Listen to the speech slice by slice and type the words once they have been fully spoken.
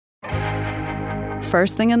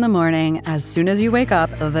First thing in the morning, as soon as you wake up,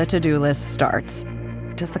 the to-do list starts.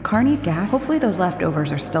 Does the car need gas? Hopefully those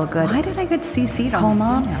leftovers are still good. Why did I get CC'd on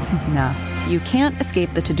Mom? No. You can't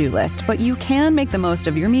escape the to-do list, but you can make the most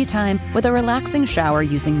of your me time with a relaxing shower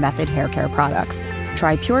using Method Hair Care products.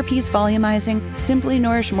 Try Pure Peace Volumizing, Simply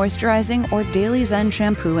Nourish Moisturizing, or Daily Zen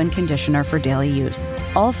Shampoo and Conditioner for daily use.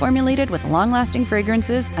 All formulated with long-lasting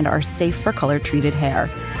fragrances and are safe for color-treated hair.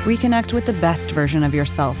 Reconnect with the best version of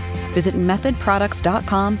yourself. Visit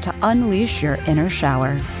methodproducts.com to unleash your inner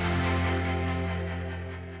shower.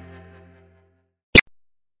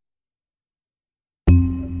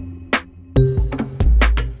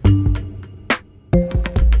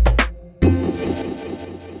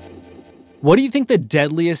 What do you think the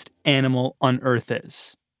deadliest animal on Earth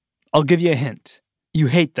is? I'll give you a hint. You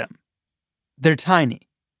hate them. They're tiny.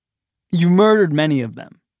 You've murdered many of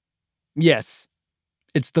them. Yes,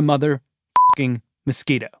 it's the mother-fucking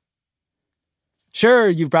mosquito. Sure,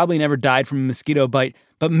 you've probably never died from a mosquito bite,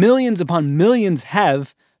 but millions upon millions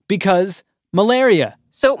have because malaria.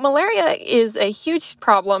 So malaria is a huge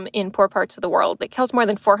problem in poor parts of the world. It kills more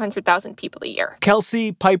than 400,000 people a year.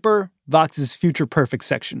 Kelsey Piper, Vox's Future Perfect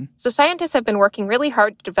section. So scientists have been working really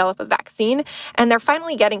hard to develop a vaccine, and they're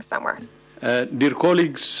finally getting somewhere. Dear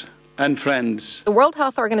colleagues and friends, the World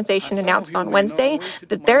Health Organization announced on Wednesday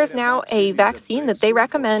that there is now a vaccine that they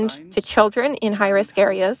recommend to children in high-risk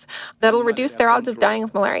areas that'll reduce their odds of dying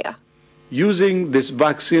of malaria. Using this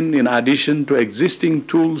vaccine in addition to existing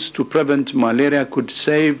tools to prevent malaria could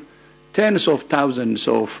save tens of thousands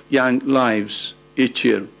of young lives each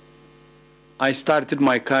year. I started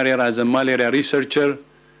my career as a malaria researcher,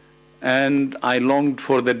 and I longed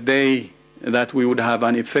for the day that we would have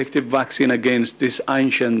an effective vaccine against this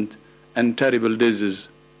ancient and terrible disease.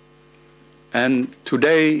 And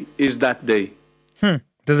today is that day.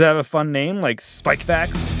 Does it have a fun name like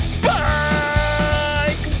Spikevax?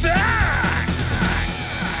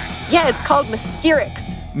 Yeah, it's called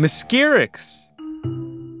Mosquirix. Mosquirix.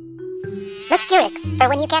 Mosquirix, for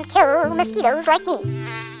when you can't kill mosquitoes like me.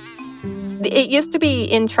 It used to be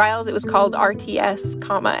in trials, it was called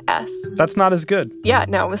RTS-S. That's not as good. Yeah,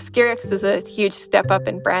 no, Mosquirix is a huge step up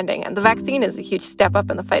in branding, and the vaccine is a huge step up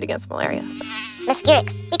in the fight against malaria.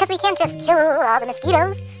 Mosquirix, because we can't just kill all the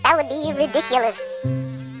mosquitoes. That would be ridiculous.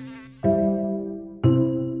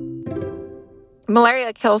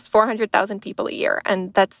 Malaria kills 400,000 people a year,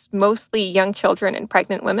 and that's mostly young children and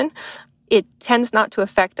pregnant women. It tends not to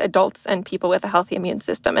affect adults and people with a healthy immune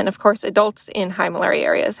system. And of course, adults in high malaria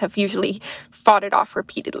areas have usually fought it off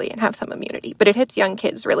repeatedly and have some immunity. But it hits young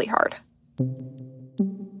kids really hard.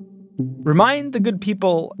 Remind the good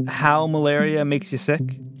people how malaria makes you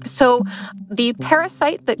sick. So the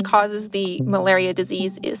parasite that causes the malaria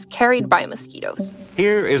disease is carried by mosquitoes.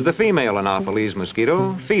 Here is the female Anopheles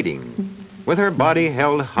mosquito feeding, with her body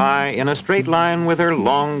held high in a straight line with her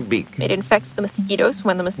long beak. It infects the mosquitoes.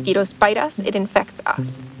 When the mosquitoes bite us, it infects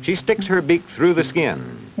us. She sticks her beak through the skin,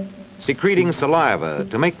 secreting saliva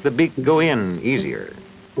to make the beak go in easier.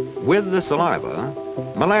 With the saliva,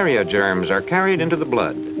 malaria germs are carried into the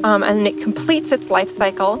blood. And it completes its life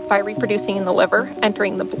cycle by reproducing in the liver,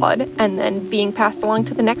 entering the blood, and then being passed along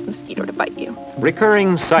to the next mosquito to bite you.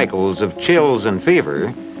 Recurring cycles of chills and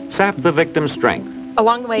fever sap the victim's strength.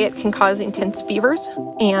 Along the way, it can cause intense fevers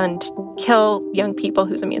and kill young people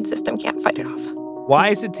whose immune system can't fight it off. Why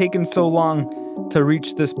has it taken so long to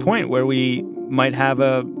reach this point where we might have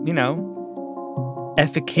a,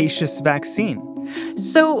 efficacious vaccine?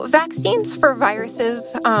 So vaccines for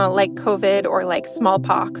viruses like COVID or like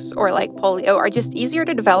smallpox or like polio are just easier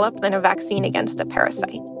to develop than a vaccine against a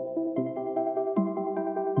parasite.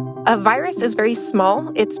 A virus is very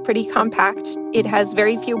small, it's pretty compact, it has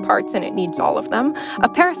very few parts and it needs all of them. A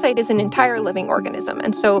parasite is an entire living organism,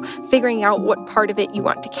 and so figuring out what part of it you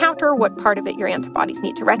want to counter, what part of it your antibodies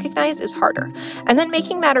need to recognize is harder. And then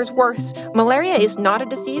making matters worse, malaria is not a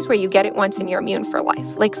disease where you get it once and you're immune for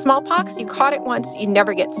life. Like smallpox, you caught it once, you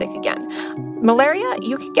never get sick again. Malaria,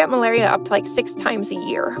 you can get malaria up to 6 times a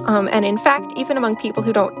year. And in fact, even among people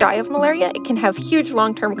who don't die of malaria, it can have huge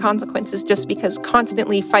long-term consequences just because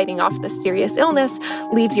constantly fighting off this serious illness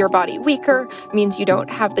leaves your body weaker, means you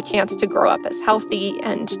don't have the chance to grow up as healthy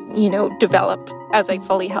and, develop as a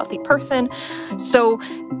fully healthy person. So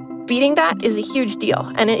beating that is a huge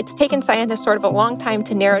deal, and it's taken scientists sort of a long time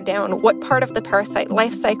to narrow down what part of the parasite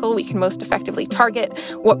life cycle we can most effectively target,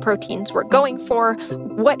 what proteins we're going for,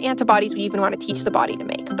 what antibodies we even want to teach the body to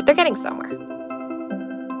make. But they're getting somewhere.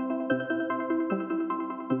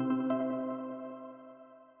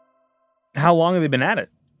 How long have they been at it?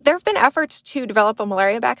 There have been efforts to develop a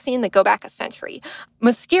malaria vaccine that go back a century.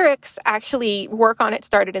 Mosquirix actually, work on it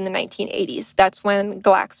started in the 1980s. That's when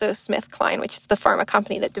GlaxoSmithKline, which is the pharma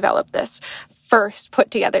company that developed this, first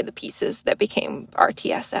put together the pieces that became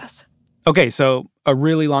RTSS. Okay, so a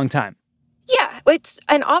really long time. Yeah, it's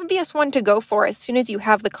an obvious one to go for as soon as you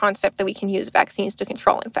have the concept that we can use vaccines to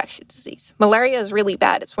control infectious disease. Malaria is really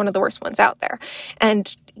bad. It's one of the worst ones out there.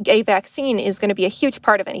 And a vaccine is going to be a huge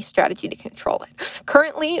part of any strategy to control it.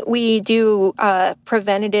 Currently, we do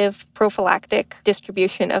preventative prophylactic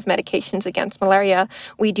distribution of medications against malaria.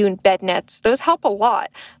 We do bed nets. Those help a lot,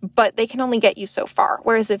 but they can only get you so far.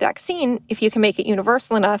 Whereas a vaccine, if you can make it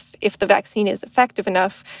universal enough, if the vaccine is effective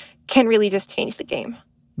enough, can really just change the game.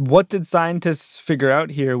 What did scientists figure out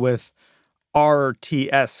here with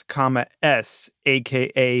RTS,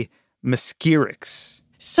 aka Mosquirix?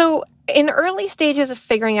 So in early stages of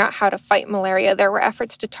figuring out how to fight malaria, there were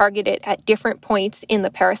efforts to target it at different points in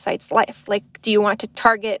the parasite's life. Like, do you want to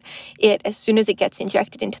target it as soon as it gets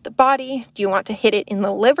injected into the body? Do you want to hit it in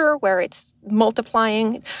the liver where it's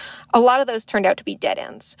multiplying? A lot of those turned out to be dead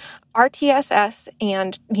ends. RTSS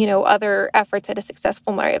and, other efforts at a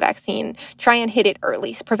successful malaria vaccine try and hit it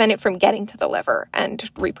early, prevent it from getting to the liver and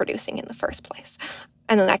reproducing in the first place.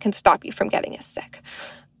 And then that can stop you from getting as sick.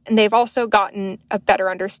 And they've also gotten a better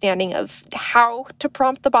understanding of how to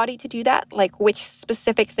prompt the body to do that, like which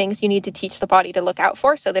specific things you need to teach the body to look out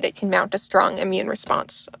for so that it can mount a strong immune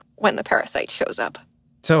response when the parasite shows up.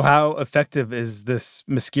 So how effective is this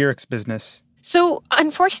Mosquirix business? So,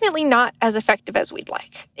 unfortunately, not as effective as we'd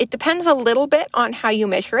like. It depends a little bit on how you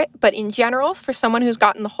measure it, but in general, for someone who's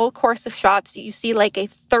gotten the whole course of shots, you see like a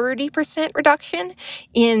 30% reduction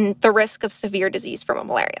in the risk of severe disease from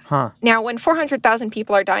malaria. Now, when 400,000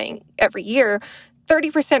 people are dying every year,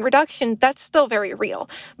 30% reduction, that's still very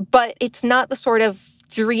real, but it's not the sort of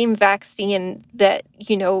dream vaccine that,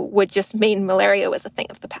 would just mean malaria was a thing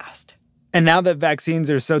of the past. And now that vaccines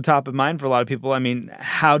are so top of mind for a lot of people,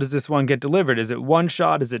 how does this one get delivered? Is it one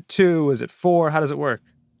shot? Is it two? Is it four? How does it work?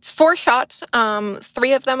 It's 4 shots,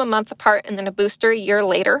 3 of them a month apart, and then a booster a year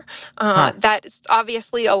later. That is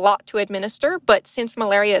obviously a lot to administer, but since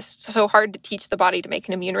malaria is so hard to teach the body to make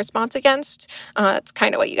an immune response against, it's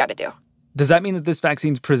kind of what you got to do. Does that mean that this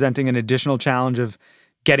vaccine's presenting an additional challenge of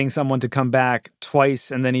getting someone to come back twice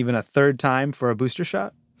and then even a third time for a booster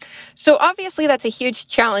shot? So obviously that's a huge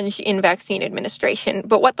challenge in vaccine administration,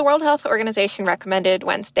 but what the World Health Organization recommended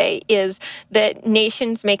Wednesday is that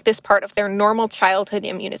nations make this part of their normal childhood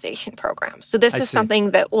immunization program. So this is something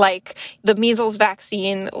that, like the measles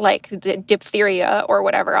vaccine, like the diphtheria or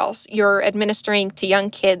whatever else, you're administering to young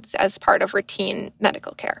kids as part of routine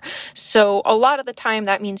medical care. So a lot of the time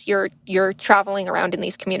that means you're traveling around in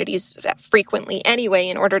these communities frequently anyway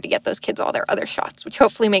in order to get those kids all their other shots, which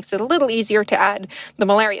hopefully makes it a little easier to add the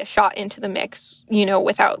malaria shot into the mix,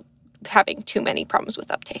 without having too many problems with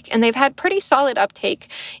uptake. And they've had pretty solid uptake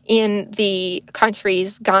in the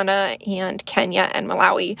countries Ghana and Kenya and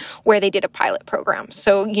Malawi, where they did a pilot program.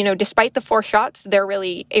 So, despite the 4 shots, they're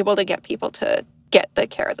really able to get people to get the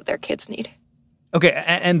care that their kids need. Okay,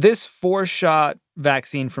 and this 4-shot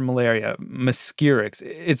vaccine for malaria, Mosquirix,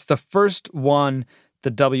 it's the first one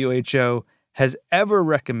the WHO has ever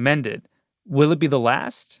recommended. Will it be the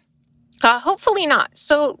last? Hopefully not.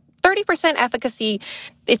 So 30% efficacy,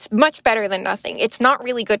 it's much better than nothing. It's not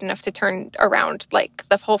really good enough to turn around like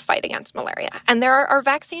the whole fight against malaria. And there are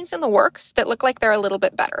vaccines in the works that look like they're a little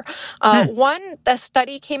bit better. The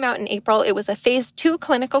study came out in April. It was a phase 2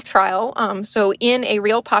 clinical trial. So in a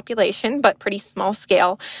real population, but pretty small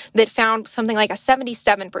scale, that found something like a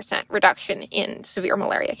 77% reduction in severe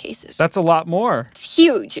malaria cases. That's a lot more. It's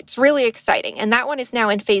huge. It's really exciting. And that one is now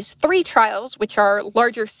in phase 3 trials, which are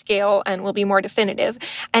larger scale and will be more definitive.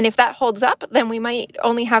 And if that holds up, then we might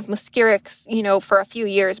only have Mosquirix, for a few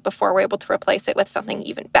years before we're able to replace it with something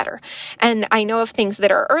even better. And I know of things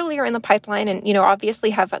that are earlier in the pipeline and, obviously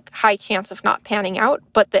have a high chance of not panning out,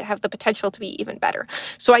 but that have the potential to be even better.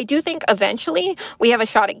 So I do think eventually we have a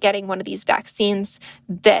shot at getting one of these vaccines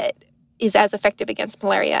that is as effective against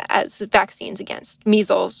malaria as vaccines against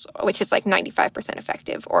measles, which is like 95%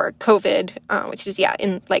 effective, or COVID, which is,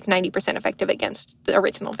 in like 90% effective against the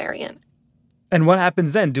original variant. And what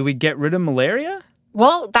happens then? Do we get rid of malaria?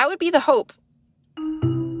 Well, that would be the hope.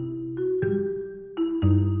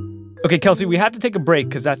 Okay, Kelsey, we have to take a break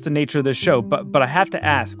because that's the nature of this show. But I have to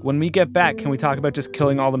ask, when we get back, can we talk about just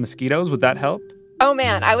killing all the mosquitoes? Would that help? Oh,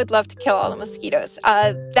 man, I would love to kill all the mosquitoes.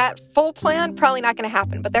 That full plan, probably not going to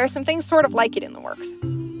happen. But there are some things sort of like it in the works.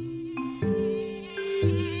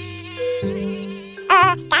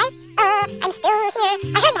 Guys, I'm still here.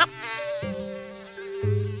 I heard that.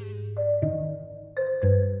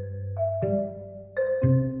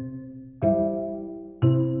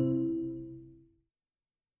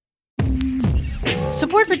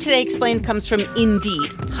 Support for Today Explained comes from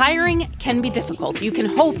Indeed. Hiring can be difficult. You can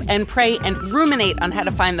hope and pray and ruminate on how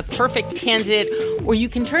to find the perfect candidate, or you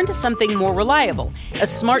can turn to something more reliable, a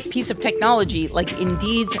smart piece of technology like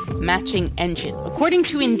Indeed's matching engine. According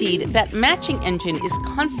to Indeed, that matching engine is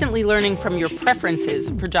constantly learning from your preferences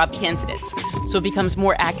for job candidates, so it becomes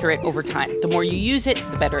more accurate over time. The more you use it,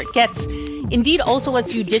 the better it gets. Indeed also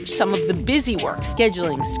lets you ditch some of the busy work,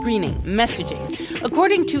 scheduling, screening, messaging.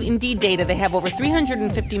 According to Indeed data, they have over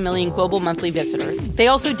 350 million global monthly visitors. They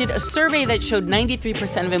also did a survey that showed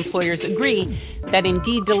 93% of employers agree that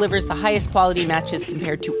Indeed delivers the highest quality matches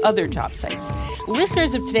compared to other job sites.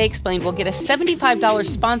 Listeners of Today Explained will get a $75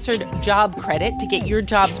 sponsored job credit to get your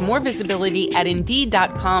jobs more visibility at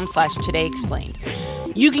Indeed.com/todayexplained.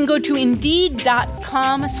 You can go to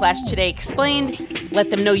Indeed.com/todayexplained. Let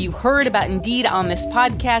them know you heard about Indeed on this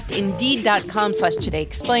podcast.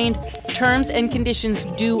 Indeed.com/todayexplained. Terms and conditions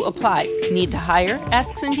do apply. Need to hire?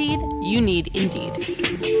 Asks Indeed. You need Indeed.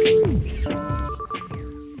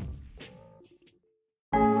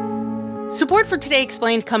 Support for Today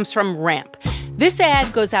Explained comes from Ramp. This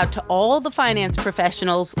ad goes out to all the finance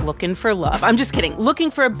professionals looking for love. I'm just kidding. Looking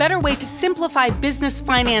for a better way to simplify business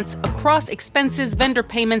finance across expenses, vendor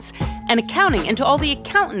payments, and accounting. And to all the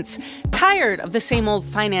accountants tired of the same old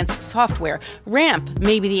finance software, Ramp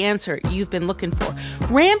may be the answer you've been looking for.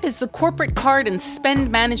 Ramp is the corporate card and spend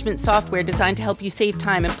management software designed to help you save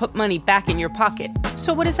time and put money back in your pocket.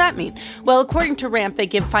 So what does that mean? Well, according to Ramp, they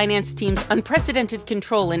give finance teams unprecedented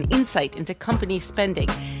control and insight into company spending,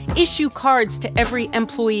 issue cards to every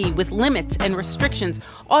employee with limits and restrictions,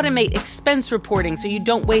 automate expense reporting so you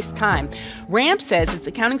don't waste time. Ramp says its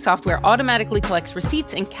accounting software automatically collects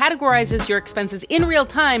receipts and categorizes your expenses in real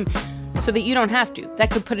time so that you don't have to.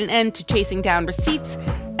 That could put an end to chasing down receipts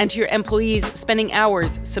and to your employees spending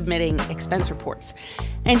hours submitting expense reports.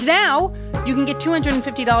 And now you can get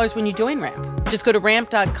 $250 when you join Ramp. Just go to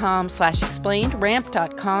ramp.com/explained,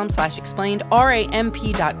 ramp.com/explained,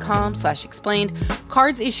 ramp.com/explained.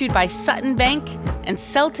 Cards issued by Sutton Bank and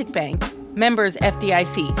Celtic Bank, members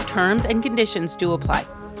FDIC. Terms and conditions do apply.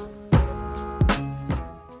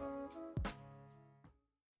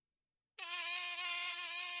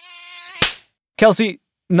 Kelsey,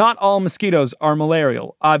 not all mosquitoes are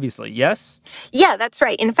malarial, obviously, yes? Yeah, that's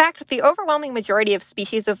right. In fact, the overwhelming majority of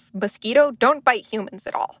species of mosquito don't bite humans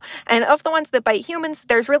at all. And of the ones that bite humans,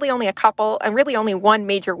 there's really only a couple, and really only one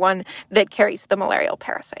major one that carries the malarial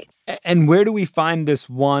parasite. And where do we find this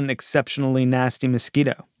one exceptionally nasty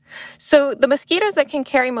mosquito? So the mosquitoes that can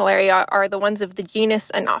carry malaria are the ones of the genus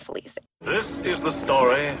Anopheles. This is the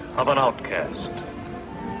story of an outcast.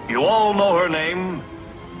 You all know her name,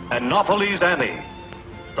 Anopheles Annie,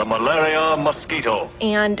 the malaria mosquito.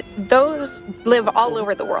 And those live all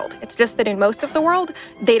over the world. It's just that in most of the world,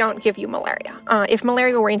 they don't give you malaria. If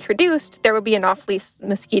malaria were introduced, there would be Anopheles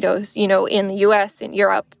mosquitoes, in the U.S., in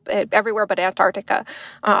Europe, everywhere but Antarctica,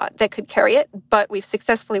 that could carry it. But we've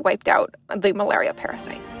successfully wiped out the malaria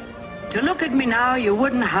parasite. To look at me now, you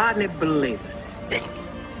wouldn't hardly believe it.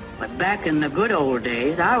 But back in the good old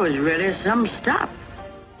days, I was really some stuff.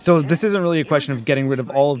 So this isn't really a question of getting rid of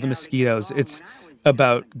all of the mosquitoes. It's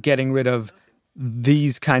about getting rid of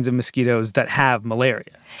these kinds of mosquitoes that have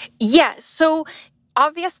malaria. Yeah, so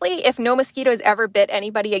obviously, if no mosquitoes ever bit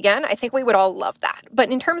anybody again, I think we would all love that. But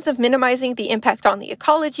in terms of minimizing the impact on the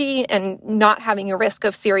ecology and not having a risk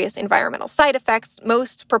of serious environmental side effects,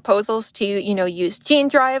 most proposals to, use gene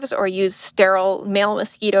drives or use sterile male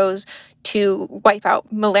mosquitoes to wipe out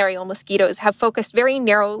malarial mosquitoes have focused very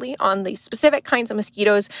narrowly on the specific kinds of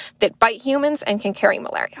mosquitoes that bite humans and can carry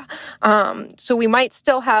malaria. So we might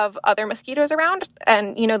still have other mosquitoes around.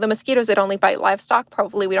 And, the mosquitoes that only bite livestock,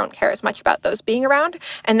 probably we don't care as much about those being around.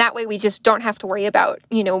 And that way we just don't have to worry about,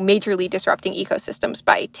 majorly disrupting ecosystems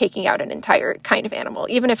by taking out an entire kind of animal,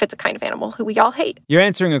 even if it's a kind of animal who we all hate. You're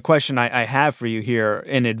answering a question I have for you here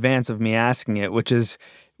in advance of me asking it, which is,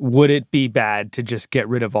 would it be bad to just get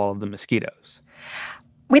rid of all of the mosquitoes?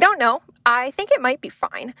 We don't know. I think it might be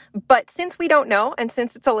fine. But since we don't know, and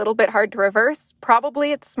since it's a little bit hard to reverse,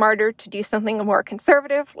 probably it's smarter to do something more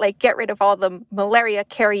conservative, like get rid of all the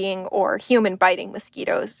malaria-carrying or human-biting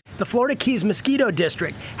mosquitoes. The Florida Keys Mosquito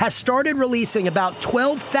District has started releasing about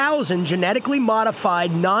 12,000 genetically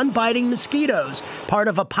modified non-biting mosquitoes, part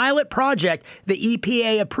of a pilot project the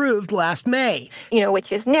EPA approved last May.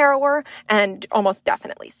 Which is narrower and almost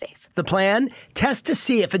definitely safe. The plan? Test to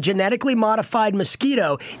see if a genetically modified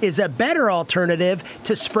mosquito is a better alternative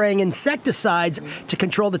to spraying insecticides to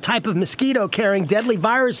control the type of mosquito carrying deadly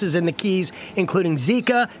viruses in the Keys, including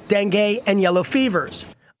Zika, dengue, and yellow fevers.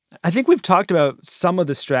 I think we've talked about some of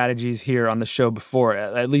the strategies here on the show before,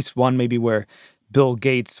 at least one maybe where Bill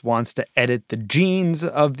Gates wants to edit the genes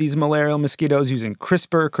of these malarial mosquitoes using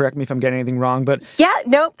CRISPR. Correct me if I'm getting anything wrong, but... Yeah,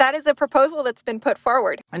 no, that is a proposal that's been put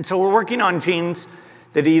forward. And so we're working on genes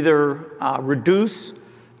that either reduce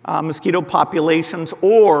mosquito populations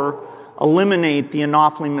or eliminate the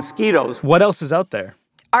Anopheles mosquitoes. What else is out there?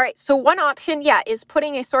 All right, so one option, is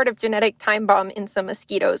putting a sort of genetic time bomb in some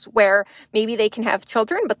mosquitoes where maybe they can have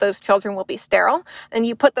children, but those children will be sterile. And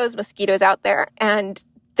you put those mosquitoes out there, and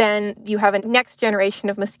then you have a next generation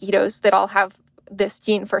of mosquitoes that all have this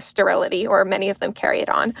gene for sterility, or many of them carry it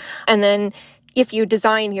on. And then if you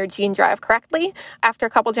design your gene drive correctly, after a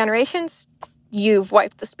couple generations, you've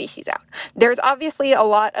wiped the species out. There's obviously a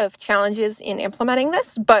lot of challenges in implementing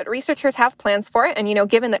this, but researchers have plans for it. And,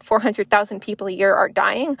 given that 400,000 people a year are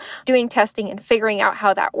dying, doing testing and figuring out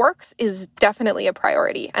how that works is definitely a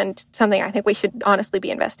priority and something I think we should honestly be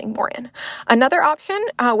investing more in. Another option,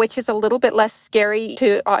 which is a little bit less scary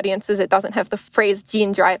to audiences, it doesn't have the phrase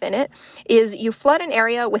gene drive in it, is you flood an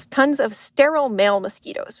area with tons of sterile male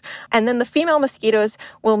mosquitoes. And then the female mosquitoes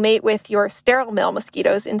will mate with your sterile male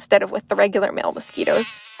mosquitoes instead of with the regular male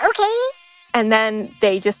mosquitoes. Okay. And then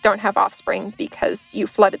they just don't have offspring because you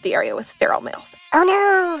flooded the area with sterile males. Oh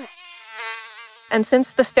no. And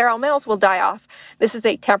since the sterile males will die off, this is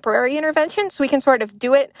a temporary intervention, so we can sort of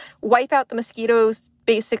do it, wipe out the mosquitoes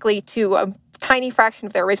basically to a tiny fraction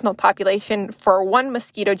of their original population for one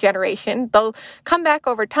mosquito generation. They'll come back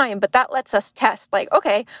over time, but that lets us test,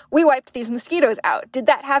 okay, we wiped these mosquitoes out. Did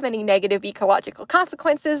that have any negative ecological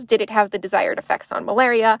consequences? Did it have the desired effects on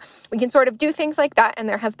malaria? We can sort of do things like that, and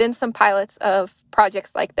there have been some pilots of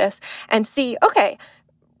projects like this, and see, okay,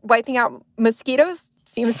 wiping out mosquitoes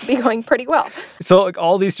seems to be going pretty well. So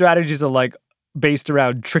all these strategies are based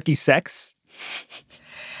around tricky sex?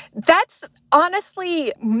 That's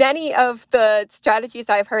honestly, many of the strategies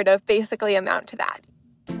I've heard of basically amount to that.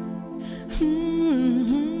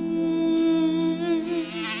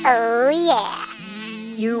 Oh, yeah.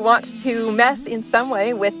 You want to mess in some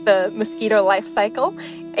way with the mosquito life cycle.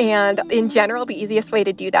 And in general, the easiest way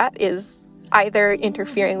to do that is either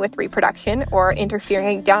interfering with reproduction or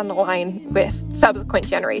interfering down the line with subsequent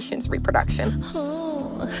generations' reproduction.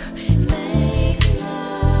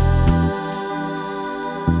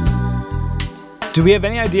 Do we have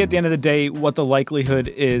any idea at the end of the day what the likelihood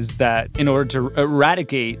is that in order to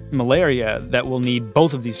eradicate malaria that we'll need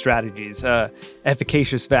both of these strategies,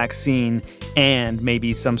 efficacious vaccine and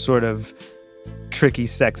maybe some sort of tricky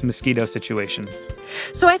sex mosquito situation?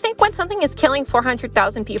 So I think when something is killing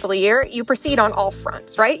 400,000 people a year, you proceed on all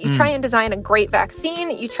fronts, right? You try and design a great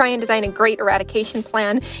vaccine. You try and design a great eradication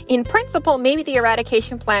plan. In principle, maybe the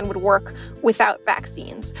eradication plan would work without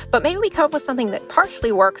vaccines. But maybe we come up with something that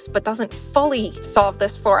partially works but doesn't fully solve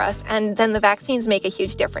this for us, and then the vaccines make a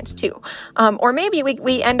huge difference too. Or maybe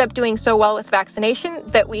we end up doing so well with vaccination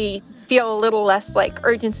that we feel a little less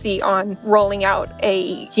urgency on rolling out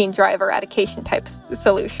a gene drive eradication type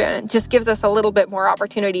solution. It just gives us a little bit more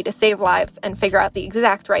opportunity to save lives and figure out the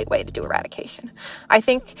exact right way to do eradication. I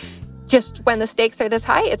think just when the stakes are this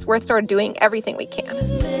high, it's worth sort of doing everything we can.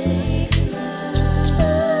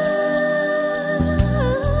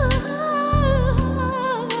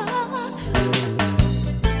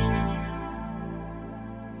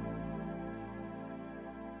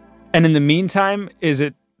 And in the meantime, is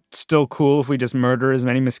it still cool if we just murder as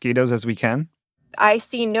many mosquitoes as we can? I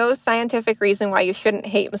see no scientific reason why you shouldn't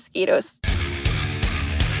hate mosquitoes.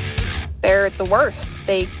 They're the worst.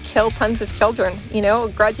 They kill tons of children. A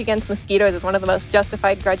grudge against mosquitoes is one of the most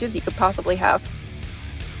justified grudges you could possibly have.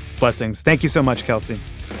 Blessings. Thank you so much, Kelsey.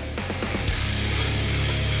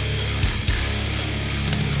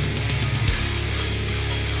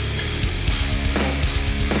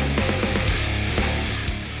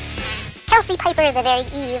 Kelsey Piper is a very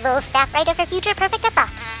evil staff writer for Future Perfect at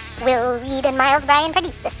Thoughts. Will Reed and Miles Bryan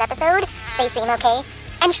produced this episode. They seem okay.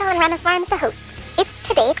 And Sean Ramaswamy is the host. It's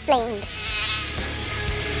Today Explained.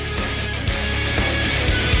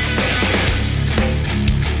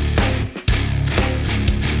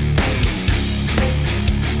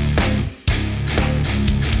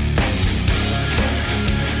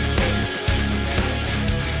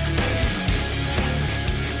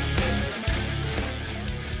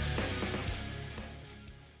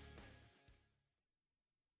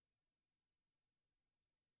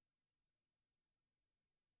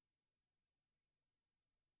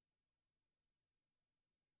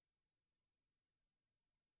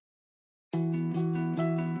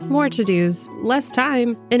 More to-dos, less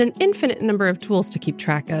time, and an infinite number of tools to keep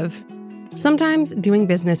track of. Sometimes doing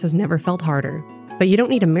business has never felt harder, but you don't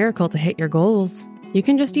need a miracle to hit your goals. You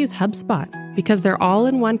can just use HubSpot. because their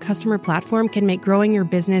all-in-one customer platform can make growing your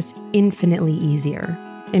business infinitely easier.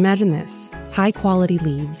 Imagine this: high-quality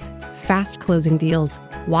leads, fast closing deals,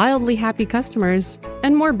 wildly happy customers,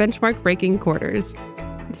 and more benchmark-breaking quarters.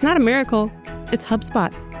 It's not a miracle, it's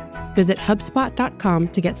HubSpot. Visit HubSpot.com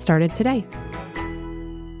to get started today.